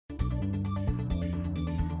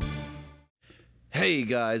Hey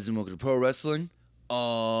guys, and welcome to Pro Wrestling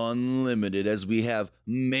Unlimited as we have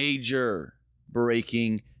major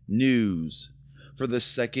breaking news. For the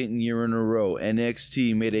second year in a row,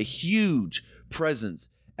 NXT made a huge presence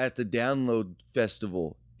at the Download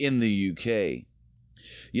Festival in the UK.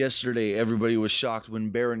 Yesterday, everybody was shocked when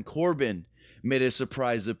Baron Corbin made a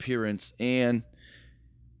surprise appearance, and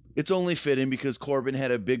it's only fitting because Corbin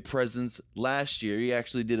had a big presence last year. He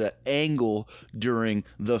actually did an angle during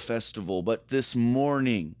the festival. But this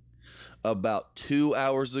morning, about 2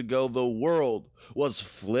 hours ago, the world was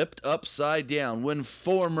flipped upside down when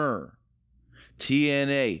former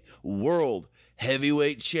TNA World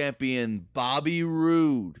Heavyweight Champion Bobby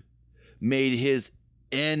Roode made his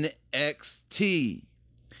NXT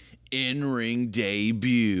in-ring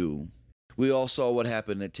debut. We all saw what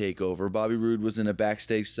happened at TakeOver. Bobby Roode was in a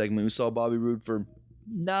backstage segment. We saw Bobby Roode for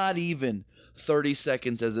not even 30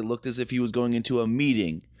 seconds as it looked as if he was going into a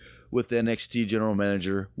meeting with NXT General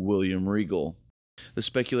Manager William Regal. The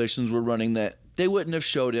speculations were running that they wouldn't have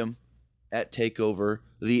showed him at TakeOver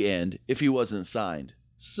the end if he wasn't signed.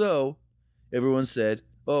 So everyone said,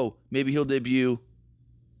 oh, maybe he'll debut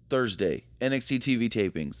Thursday, NXT TV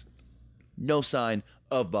tapings. No sign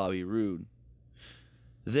of Bobby Roode.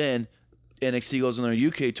 Then NXT goes on their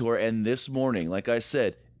UK tour, and this morning, like I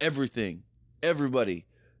said, everybody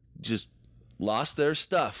just lost their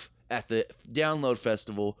stuff at the Download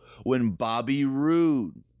Festival when Bobby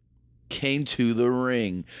Roode came to the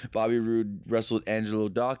ring. Bobby Roode wrestled Angelo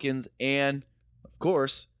Dawkins and, of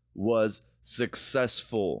course, was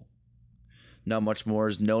successful. Not much more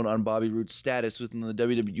is known on Bobby Roode's status within the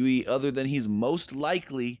WWE other than he's most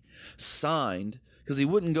likely signed, because he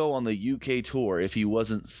wouldn't go on the UK tour if he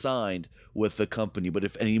wasn't signed with the company. But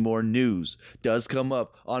if any more news does come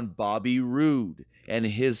up on Bobby Roode and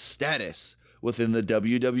his status within the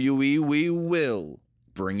WWE, we will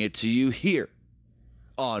bring it to you here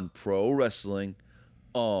on Pro Wrestling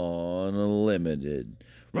Unlimited.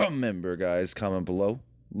 Remember, guys, comment below,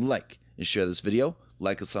 like, and share this video.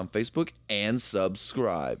 Like us on Facebook, and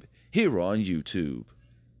subscribe here on YouTube.